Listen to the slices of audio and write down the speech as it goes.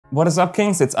What is up,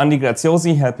 Kings? It's Andy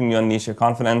Graziosi helping you unleash your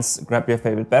confidence. Grab your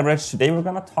favorite beverage. Today we're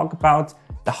gonna talk about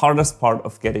the hardest part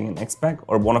of getting an ex back,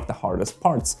 or one of the hardest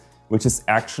parts, which is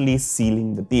actually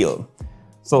sealing the deal.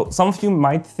 So some of you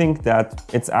might think that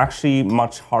it's actually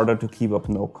much harder to keep up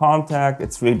no contact.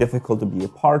 It's really difficult to be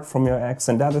apart from your ex,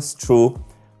 and that is true.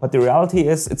 But the reality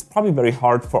is it's probably very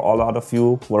hard for a lot of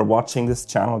you who are watching this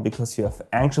channel because you have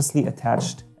anxiously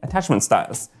attached attachment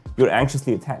styles. You're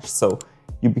anxiously attached. So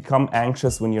you become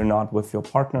anxious when you're not with your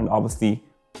partner, and obviously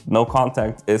no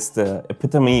contact is the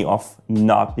epitome of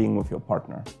not being with your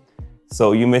partner.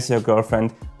 So you miss your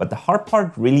girlfriend, but the hard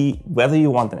part really, whether you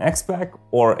want an ex back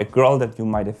or a girl that you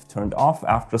might have turned off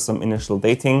after some initial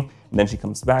dating and then she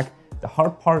comes back, the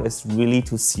hard part is really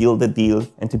to seal the deal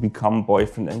and to become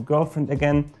boyfriend and girlfriend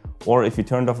again. Or if you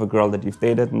turned off a girl that you've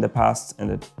dated in the past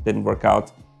and it didn't work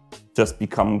out, just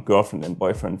become girlfriend and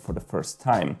boyfriend for the first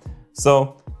time.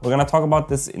 So we're gonna talk about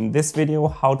this in this video,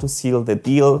 how to seal the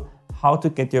deal, how to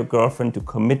get your girlfriend to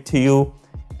commit to you,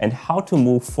 and how to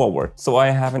move forward. So I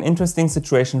have an interesting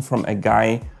situation from a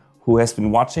guy who has been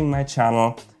watching my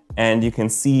channel, and you can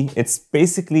see it's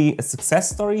basically a success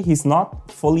story. He's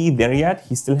not fully there yet.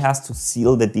 He still has to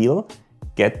seal the deal,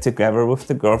 get together with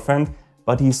the girlfriend,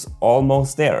 but he's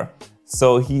almost there.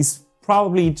 So he's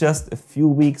probably just a few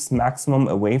weeks maximum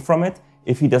away from it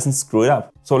if he doesn't screw it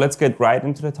up. So let's get right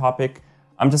into the topic.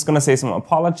 I'm just gonna say some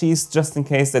apologies just in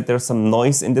case that there's some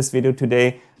noise in this video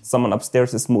today. Someone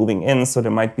upstairs is moving in, so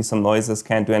there might be some noises,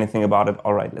 can't do anything about it.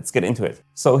 All right, let's get into it.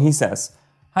 So he says,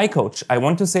 "Hi coach, I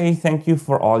want to say thank you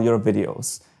for all your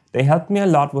videos. They helped me a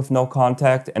lot with no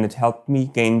contact, and it helped me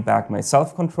gain back my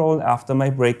self-control after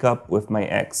my breakup with my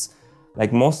ex.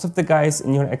 Like most of the guys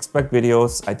in your ex-back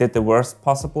videos, I did the worst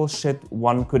possible shit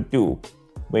one could do.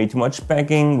 Way too much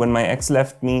begging when my ex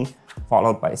left me,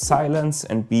 followed by silence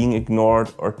and being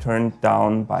ignored or turned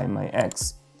down by my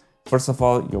ex. First of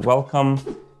all, you're welcome.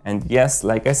 And yes,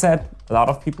 like I said, a lot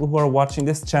of people who are watching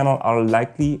this channel are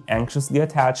likely anxiously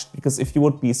attached, because if you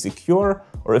would be secure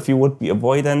or if you would be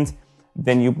avoidant,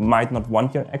 then you might not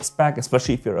want your ex back,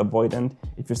 especially if you're avoidant.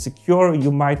 If you're secure, you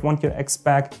might want your ex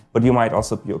back, but you might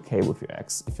also be okay with your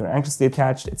ex. If you're anxiously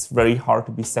attached, it's very hard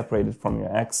to be separated from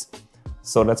your ex.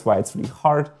 So that's why it's really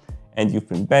hard. And you've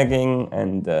been begging,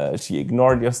 and she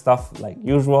ignored your stuff like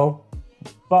usual.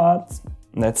 But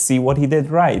let's see what he did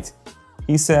right.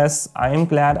 He says, I am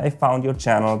glad I found your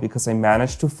channel because I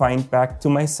managed to find back to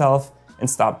myself and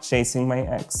stop chasing my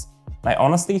ex. I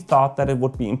honestly thought that it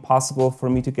would be impossible for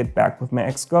me to get back with my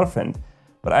ex-girlfriend,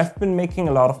 but I've been making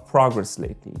a lot of progress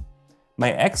lately.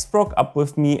 My ex broke up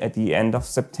with me at the end of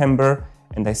September,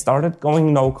 and I started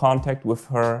going no contact with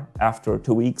her after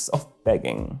 2 weeks of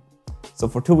begging. So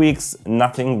for 2 weeks,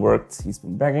 nothing worked. He's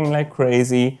been begging like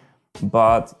crazy,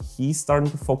 but he's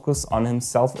starting to focus on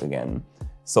himself again.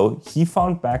 So he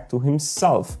found back to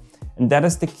himself. And that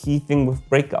is the key thing with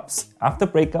breakups. After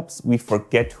breakups, we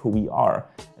forget who we are.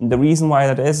 And the reason why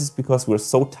that is because we're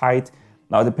so tight.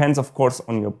 Now it depends, of course,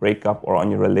 on your breakup or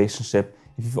on your relationship.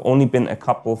 If you've only been a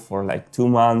couple for like 2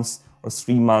 months or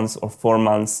 3 months or 4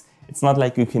 months, it's not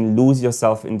like you can lose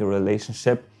yourself in the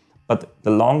relationship. But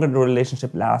the longer the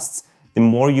relationship lasts, the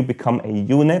more you become a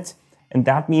unit. And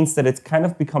that means that it kind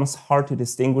of becomes hard to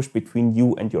distinguish between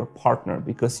you and your partner,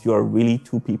 because you are really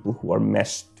two people who are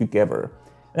meshed together.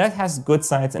 And that has good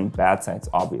sides and bad sides,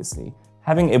 obviously.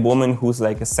 Having a woman who's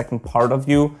like a second part of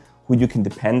you, who you can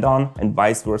depend on, and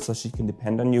vice versa, she can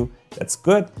depend on you, that's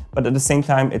good. But at the same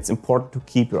time, it's important to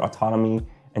keep your autonomy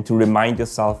and to remind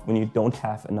yourself when you don't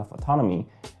have enough autonomy.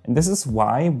 And this is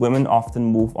why women often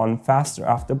move on faster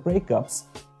after breakups,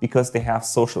 because they have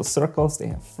social circles, they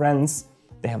have friends,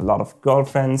 they have a lot of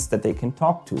girlfriends that they can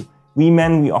talk to. We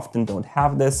men, we often don't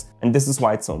have this, and this is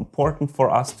why it's so important for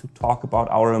us to talk about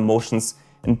our emotions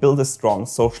and build a strong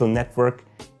social network,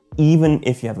 even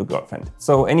if you have a girlfriend.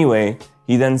 So anyway,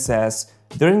 he then says,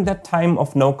 during that time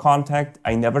of no contact,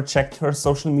 I never checked her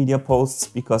social media posts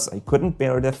because I couldn't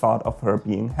bear the thought of her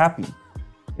being happy.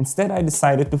 Instead, I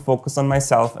decided to focus on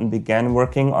myself and began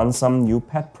working on some new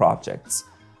pet projects.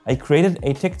 I created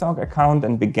a TikTok account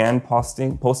and began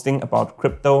posting about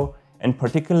crypto, and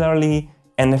particularly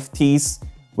NFTs,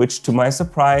 which to my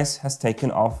surprise has taken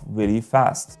off really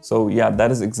fast. So yeah,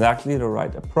 that is exactly the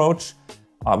right approach.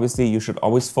 Obviously, you should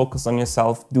always focus on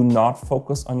yourself. Do not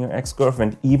focus on your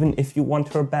ex-girlfriend, even if you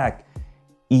want her back,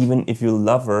 even if you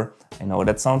love her. I know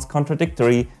that sounds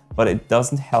contradictory, but it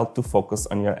doesn't help to focus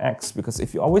on your ex, because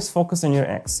if you always focus on your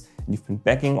ex, you've been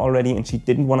begging already and she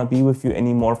didn't want to be with you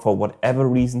anymore for whatever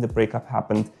reason the breakup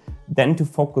happened, then to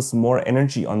focus more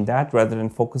energy on that rather than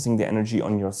focusing the energy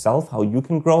on yourself, how you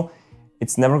can grow,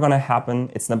 It's never gonna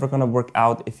happen. It's never gonna work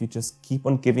out if you just keep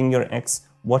on giving your ex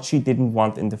what she didn't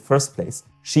want in the first place.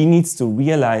 She needs to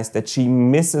realize that she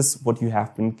misses what you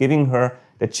have been giving her,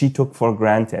 that she took for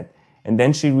granted. And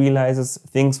then she realizes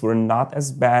things were not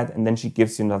as bad, and then she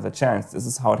gives you another chance. This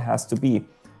is how it has to be.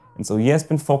 And so he has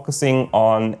been focusing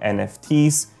on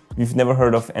NFTs. If you've never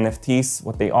heard of NFTs,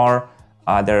 what they are,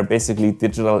 they're basically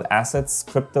digital assets,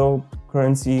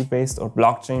 cryptocurrency based or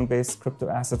blockchain based crypto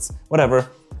assets, whatever.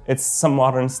 It's some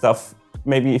modern stuff.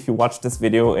 Maybe if you watch this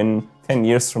video in 10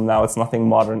 years from now, it's nothing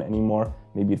modern anymore.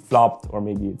 Maybe it flopped, or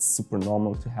maybe it's super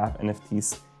normal to have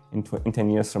NFTs in 10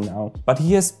 years from now. But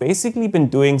he has basically been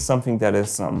doing something that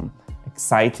is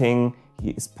exciting.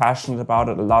 He is passionate about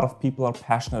it. A lot of people are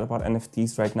passionate about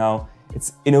NFTs right now.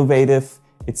 It's innovative,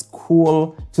 it's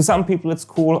cool. To some people it's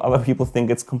cool, other people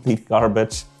think it's complete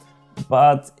garbage.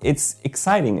 But it's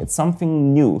exciting, it's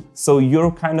something new. So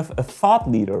you're kind of a thought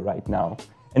leader right now.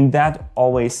 And that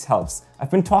always helps. I've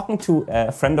been talking to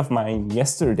a friend of mine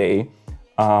yesterday,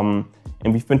 and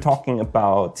we've been talking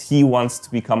about he wants to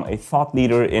become a thought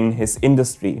leader in his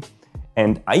industry.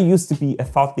 And I used to be a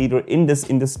thought leader in this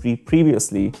industry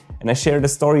previously. And I shared a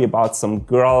story about some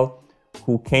girl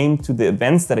who came to the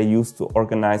events that I used to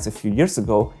organize a few years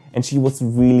ago. And she was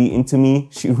really into me.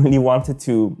 She really wanted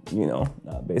to,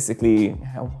 basically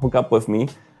hook up with me.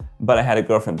 But I had a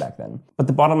girlfriend back then. But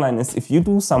the bottom line is, if you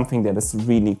do something that is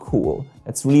really cool,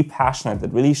 that's really passionate,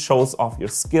 that really shows off your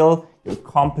skill, your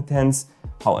competence,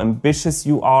 how ambitious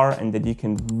you are, and that you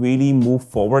can really move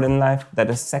forward in life, that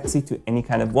is sexy to any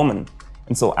kind of woman.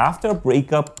 And so after a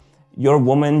breakup, your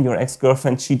woman, your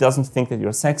ex-girlfriend, she doesn't think that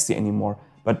you're sexy anymore.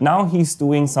 But now he's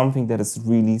doing something that is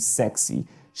really sexy.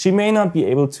 She may not be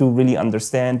able to really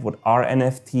understand what are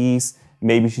NFTs.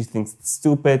 Maybe she thinks it's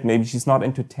stupid, maybe she's not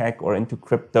into tech or into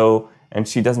crypto, and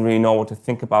she doesn't really know what to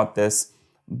think about this.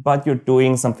 But you're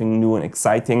doing something new and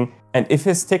exciting. And if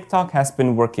his TikTok has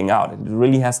been working out, it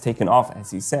really has taken off, as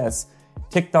he says.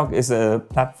 TikTok is a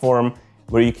platform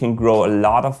where you can grow a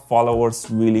lot of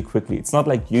followers really quickly. It's not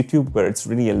like YouTube, where it's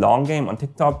really a long game. On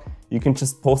TikTok, you can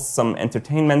just post some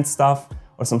entertainment stuff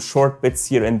or some short bits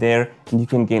here and there, and you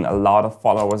can gain a lot of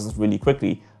followers really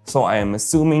quickly. So I am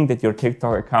assuming that your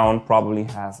TikTok account probably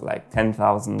has like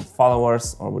 10,000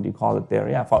 followers, or what do you call it there?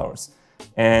 Yeah, followers.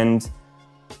 And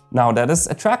now that is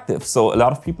attractive. So a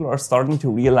lot of people are starting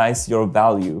to realize your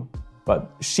value.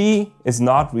 But she is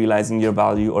not realizing your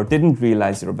value, or didn't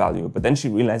realize your value. But then she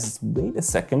realizes, wait a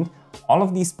second, all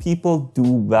of these people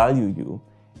do value you.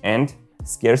 And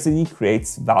scarcity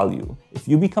creates value. If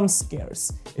you become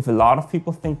scarce, if a lot of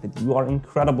people think that you are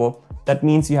incredible, that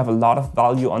means you have a lot of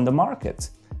value on the market.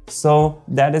 So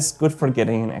that is good for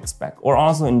getting an ex back, or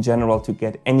also in general to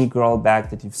get any girl back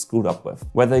that you've screwed up with.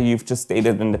 Whether you've just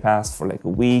dated in the past for like a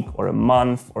week or a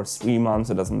month or 3 months,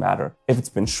 it doesn't matter. If it's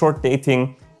been short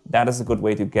dating, that is a good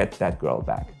way to get that girl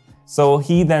back. So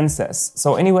he then says,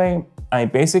 so anyway, I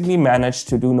basically managed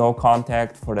to do no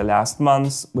contact for the last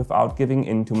months without giving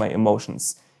in to my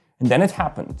emotions. And then it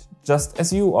happened, just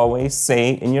as you always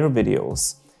say in your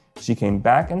videos. She came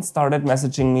back and started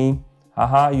messaging me.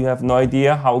 Haha, you have no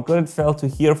idea how good it felt to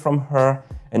hear from her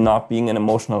and not being an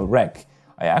emotional wreck.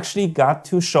 I actually got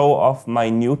to show off my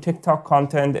new TikTok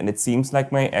content, and it seems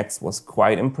like my ex was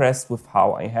quite impressed with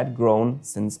how I had grown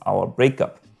since our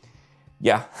breakup.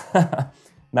 Yeah,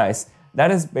 nice. That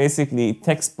is basically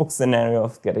textbook scenario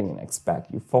of getting an ex back.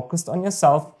 You focused on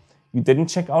yourself. You didn't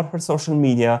check out her social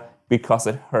media because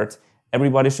it hurt.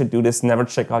 Everybody should do this. Never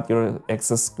check out your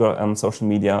ex's social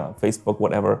media, Facebook,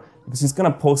 whatever, because she's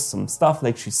gonna post some stuff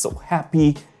like she's so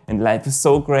happy and life is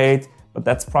so great, but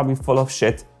that's probably full of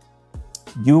shit.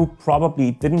 You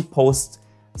probably didn't post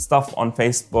stuff on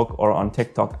Facebook or on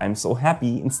TikTok, I'm so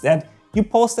happy. Instead, you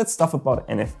posted stuff about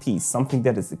NFTs, something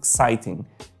that is exciting.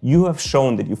 You have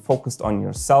shown that you focused on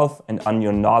yourself and on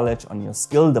your knowledge, on your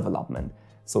skill development.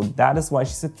 So that is why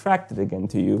she's attracted again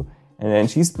to you. And then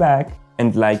she's back.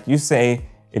 And like you say,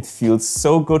 it feels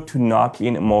so good to not be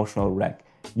an emotional wreck.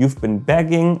 You've been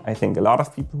begging. I think a lot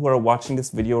of people who are watching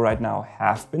this video right now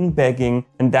have been begging.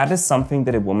 And that is something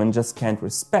that a woman just can't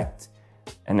respect.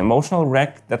 An emotional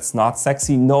wreck, that's not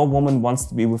sexy. No woman wants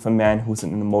to be with a man who's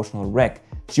an emotional wreck.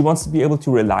 She wants to be able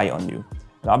to rely on you.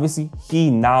 And obviously, he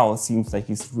now seems like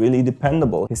he's really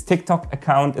dependable. His TikTok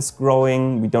account is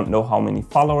growing. We don't know how many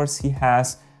followers he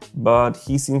has, but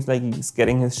he seems like he's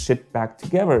getting his shit back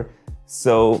together.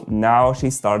 So now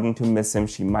she's starting to miss him.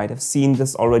 She might have seen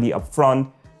this already up front.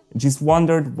 And she's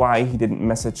wondered why he didn't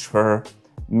message her.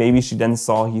 Maybe she then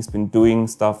saw he's been doing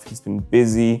stuff, he's been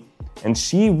busy. And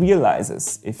she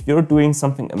realizes if you're doing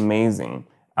something amazing,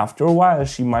 After a while,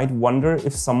 she might wonder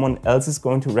if someone else is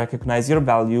going to recognize your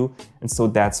value, and so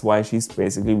that's why she's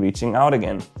basically reaching out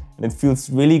again. And it feels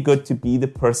really good to be the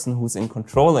person who's in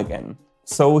control again.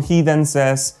 So he then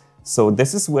says, so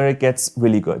this is where it gets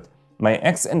really good. My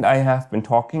ex and I have been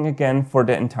talking again for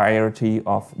the entirety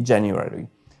of January.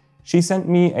 She sent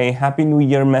me a Happy New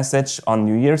Year message on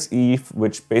New Year's Eve,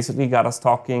 which basically got us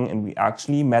talking, and we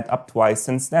actually met up twice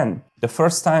since then. The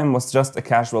first time was just a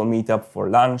casual meetup for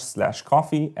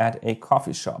lunch/coffee at a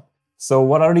coffee shop. So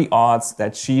what are the odds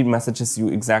that she messages you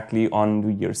exactly on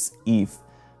New Year's Eve?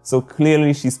 So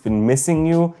clearly she's been missing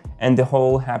you, and the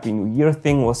whole Happy New Year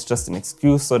thing was just an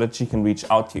excuse so that she can reach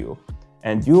out to you.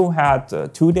 And you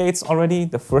had 2 dates already.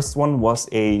 The first one was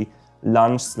a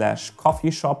lunch/coffee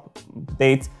shop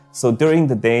date. So during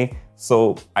the day,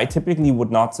 so I typically would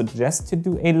not suggest to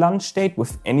do a lunch date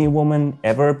with any woman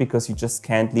ever, because you just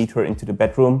can't lead her into the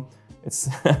bedroom. It's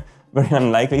very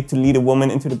unlikely to lead a woman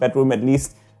into the bedroom, at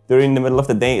least during the middle of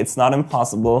the day. It's not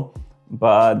impossible,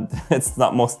 but it's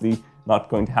mostly not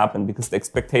going to happen, because the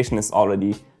expectation is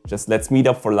already just let's meet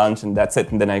up for lunch and that's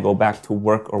it, and then I go back to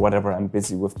work or whatever I'm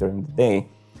busy with during the day.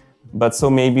 But so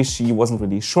maybe she wasn't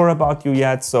really sure about you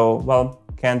yet, so well,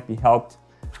 can't be helped.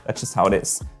 That's just how it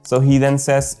is. So he then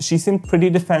says, she seemed pretty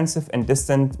defensive and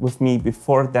distant with me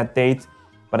before that date,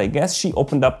 but I guess she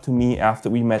opened up to me after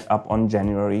we met up on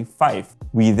January 5.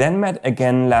 We then met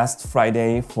again last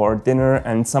Friday for dinner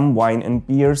and some wine and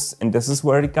beers, and this is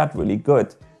where it got really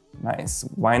good. Nice.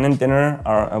 Wine and dinner,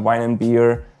 or wine and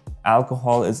beer.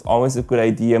 Alcohol is always a good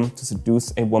idea to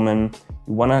seduce a woman.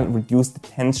 You want to reduce the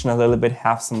tension a little bit,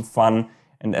 have some fun.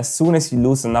 And as soon as you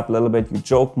loosen up a little bit, you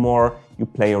joke more, you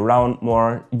play around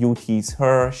more, you tease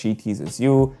her, she teases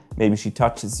you, maybe she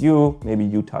touches you, maybe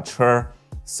you touch her.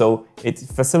 So it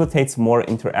facilitates more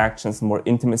interactions, more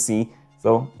intimacy.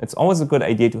 So it's always a good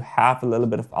idea to have a little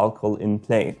bit of alcohol in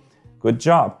play. Good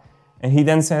job. And he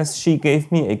then says, she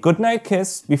gave me a goodnight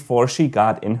kiss before she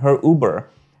got in her Uber.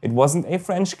 It wasn't a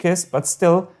French kiss, but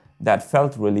still, that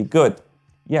felt really good.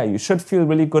 Yeah, you should feel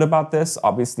really good about this.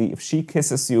 Obviously, if she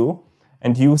kisses you,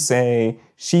 and you say,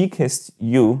 she kissed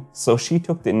you, so she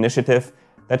took the initiative,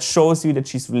 that shows you that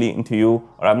she's really into you,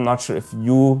 or I'm not sure if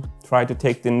you try to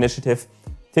take the initiative.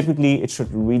 Typically, it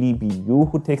should really be you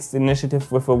who takes the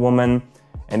initiative with a woman,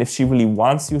 and if she really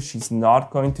wants you, she's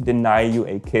not going to deny you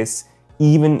a kiss,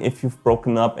 even if you've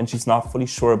broken up and she's not fully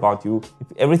sure about you. If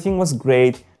everything was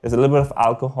great, there's a little bit of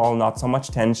alcohol, not so much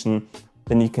tension,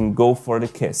 then you can go for the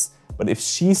kiss. But if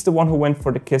she's the one who went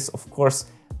for the kiss, of course,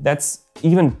 that's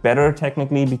even better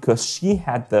technically, because she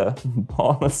had the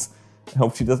balls. I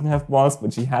hope she doesn't have balls,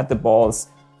 but she had the balls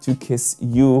to kiss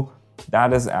you.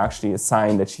 That is actually a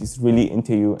sign that she's really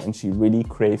into you and she really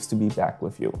craves to be back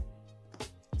with you.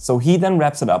 So he then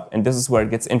wraps it up, and this is where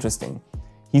it gets interesting.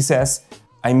 He says,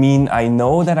 I mean, I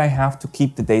know that I have to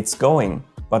keep the dates going,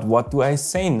 but what do I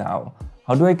say now?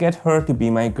 How do I get her to be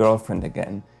my girlfriend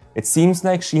again? It seems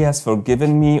like she has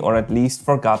forgiven me, or at least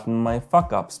forgotten my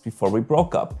fuck-ups before we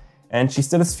broke up, and she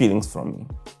still has feelings for me.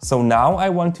 So now I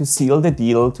want to seal the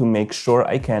deal to make sure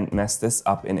I can't mess this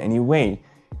up in any way.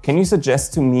 Can you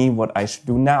suggest to me what I should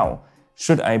do now?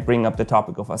 Should I bring up the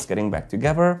topic of us getting back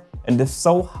together? And if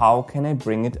so, how can I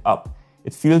bring it up?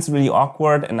 It feels really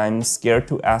awkward, and I'm scared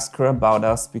to ask her about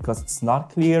us because it's not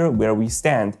clear where we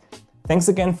stand. Thanks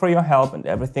again for your help and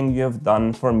everything you have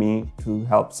done for me to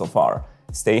help so far.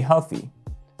 Stay healthy.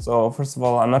 So first of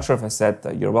all, I'm not sure if I said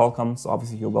that you're welcome. So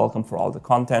obviously you're welcome for all the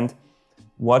content.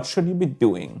 What should you be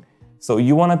doing? So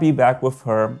you want to be back with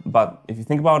her, but if you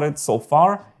think about it so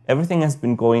far, everything has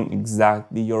been going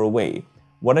exactly your way.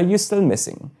 What are you still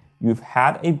missing? You've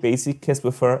had a basic kiss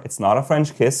with her. It's not a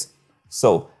French kiss.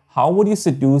 So how would you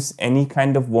seduce any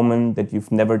kind of woman that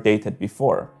you've never dated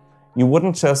before? You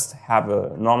wouldn't just have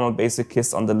a normal basic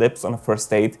kiss on the lips on a first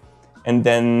date, and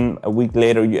then a week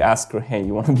later you ask her, hey,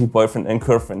 you want to be boyfriend and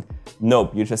girlfriend?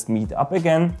 Nope, you just meet up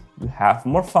again, you have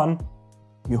more fun,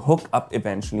 you hook up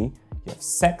eventually, you have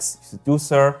sex, you seduce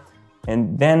her,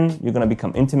 and then you're gonna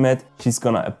become intimate. She's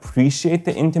gonna appreciate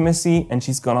the intimacy and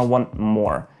she's gonna want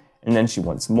more. And then she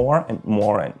wants more and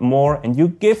more and more, and you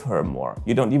give her more.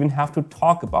 You don't even have to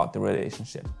talk about the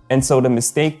relationship. And so the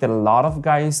mistake that a lot of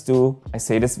guys do, I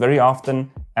say this very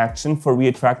often, action for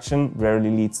reattraction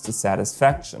rarely leads to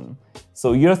satisfaction.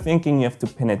 So you're thinking you have to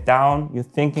pin it down. You're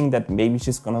thinking that maybe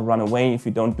she's gonna run away if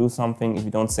you don't do something, if you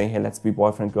don't say, hey, let's be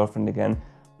boyfriend, girlfriend again.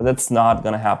 But that's not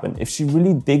gonna happen. If she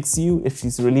really digs you, if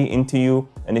she's really into you,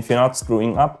 and if you're not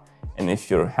screwing up, and if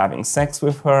you're having sex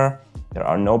with her, there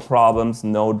are no problems,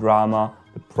 no drama,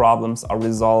 the problems are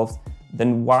resolved,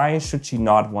 then why should she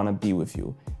not want to be with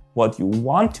you? What you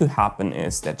want to happen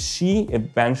is that she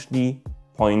eventually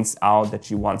points out that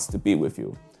she wants to be with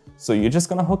you. So you're just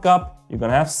gonna hook up, you're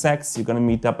gonna have sex, you're gonna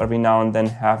meet up every now and then,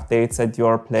 have dates at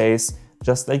your place,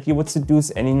 just like you would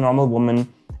seduce any normal woman.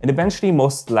 And eventually,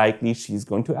 most likely, she's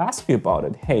going to ask you about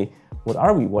it. Hey, what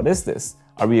are we? What is this?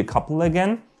 Are we a couple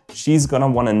again? She's gonna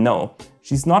wanna know.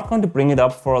 She's not going to bring it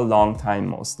up for a long time,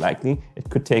 most likely. It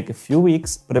could take a few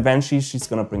weeks, but eventually she's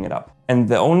gonna bring it up. And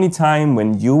the only time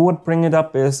when you would bring it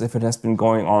up is if it has been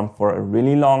going on for a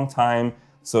really long time.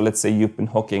 So let's say you've been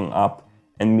hooking up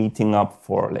and meeting up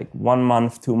for like 1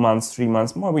 month, 2 months, 3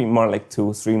 months, maybe more like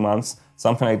 2, 3 months,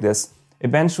 something like this.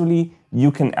 Eventually,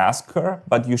 you can ask her,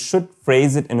 but you should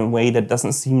phrase it in a way that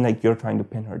doesn't seem like you're trying to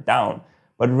pin her down,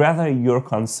 but rather you're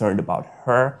concerned about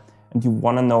her and you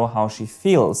want to know how she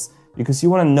feels, because you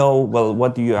want to know, well,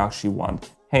 what do you actually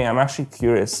want? Hey, I'm actually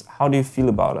curious, how do you feel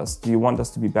about us? Do you want us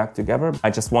to be back together? I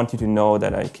just want you to know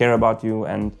that I care about you,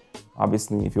 and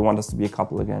obviously if you want us to be a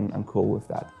couple again, I'm cool with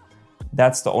that.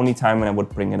 That's the only time when I would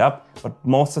bring it up, but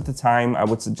most of the time I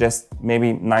would suggest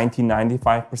maybe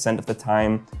 90–95% of the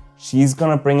time she's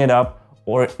gonna bring it up,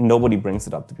 or nobody brings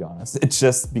it up, to be honest. It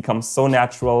just becomes so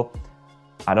natural.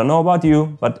 I don't know about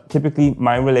you, but typically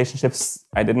my relationships,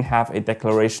 I didn't have a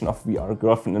declaration of we are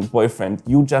girlfriend and boyfriend.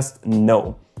 You just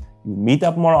know. You meet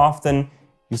up more often,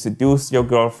 you seduce your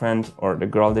girlfriend or the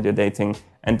girl that you're dating,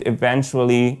 and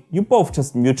eventually you both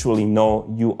just mutually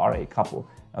know you are a couple.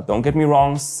 Now, don't get me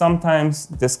wrong, sometimes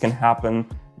this can happen.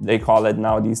 They call it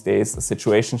now these days a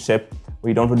situationship, where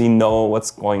you don't really know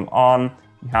what's going on.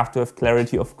 You have to have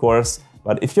clarity, of course.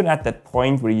 But if you're at that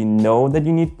point where you know that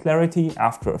you need clarity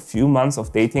after a few months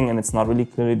of dating and it's not really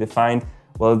clearly defined,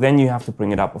 well, then you have to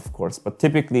bring it up, of course. But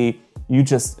typically, you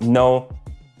just know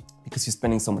because you're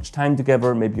spending so much time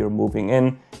together, maybe you're moving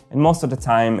in, and most of the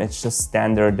time, it's just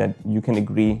standard that you can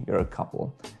agree you're a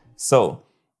couple. So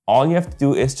all you have to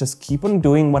do is just keep on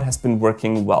doing what has been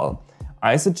working well.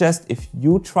 I suggest if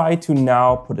you try to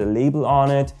now put a label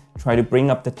on it, try to bring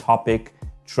up the topic,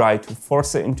 try to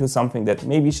force her into something that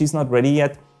maybe she's not ready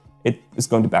yet, it is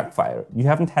going to backfire. You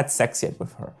haven't had sex yet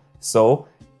with her. So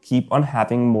keep on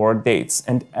having more dates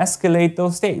and escalate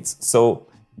those dates. So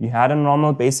you had a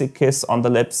normal basic kiss on the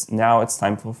lips. Now it's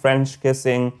time for French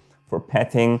kissing, for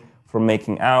petting, for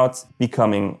making out,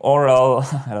 becoming oral.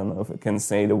 I don't know if I can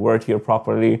say the word here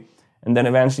properly. And then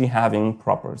eventually having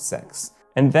proper sex.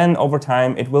 And then over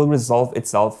time, it will resolve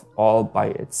itself all by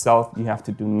itself. You have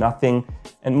to do nothing.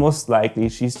 And most likely,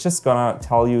 she's just gonna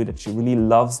tell you that she really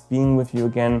loves being with you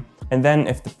again. And then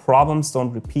if the problems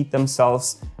don't repeat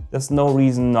themselves, there's no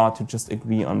reason not to just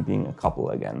agree on being a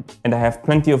couple again. And I have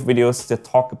plenty of videos that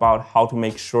talk about how to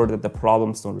make sure that the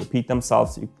problems don't repeat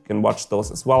themselves. You can watch those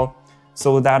as well.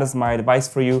 So that is my advice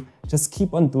for you. Just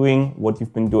keep on doing what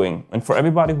you've been doing. And for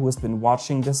everybody who has been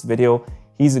watching this video,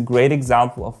 he's a great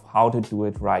example of how to do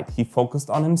it right. He focused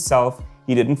on himself.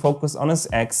 He didn't focus on his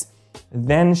ex.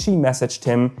 Then she messaged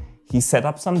him. He set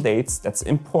up some dates. That's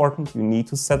important. You need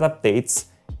to set up dates.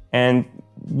 And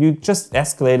you just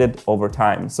escalated over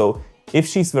time. So if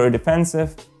she's very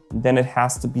defensive, then it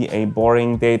has to be a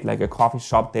boring date, like a coffee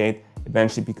shop date.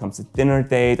 Eventually becomes a dinner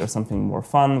date or something more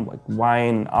fun, like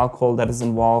wine and alcohol that is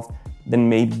involved. Then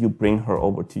maybe you bring her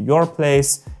over to your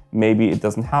place. Maybe it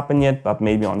doesn't happen yet, but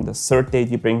maybe on the third date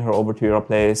you bring her over to your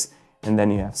place and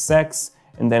then you have sex,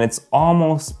 and then it's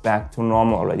almost back to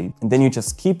normal already. And then you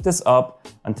just keep this up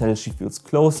until she feels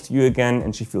close to you again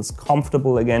and she feels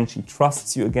comfortable again, she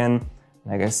trusts you again.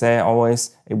 Like I say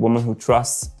always, a woman who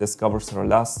trusts discovers her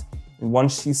lust. And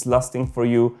once she's lusting for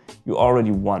you, you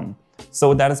already won.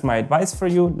 So that is my advice for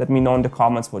you. Let me know in the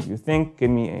comments what you think. Give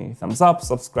me a thumbs up,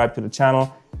 subscribe to the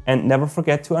channel, and never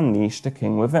forget to unleash the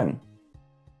king within.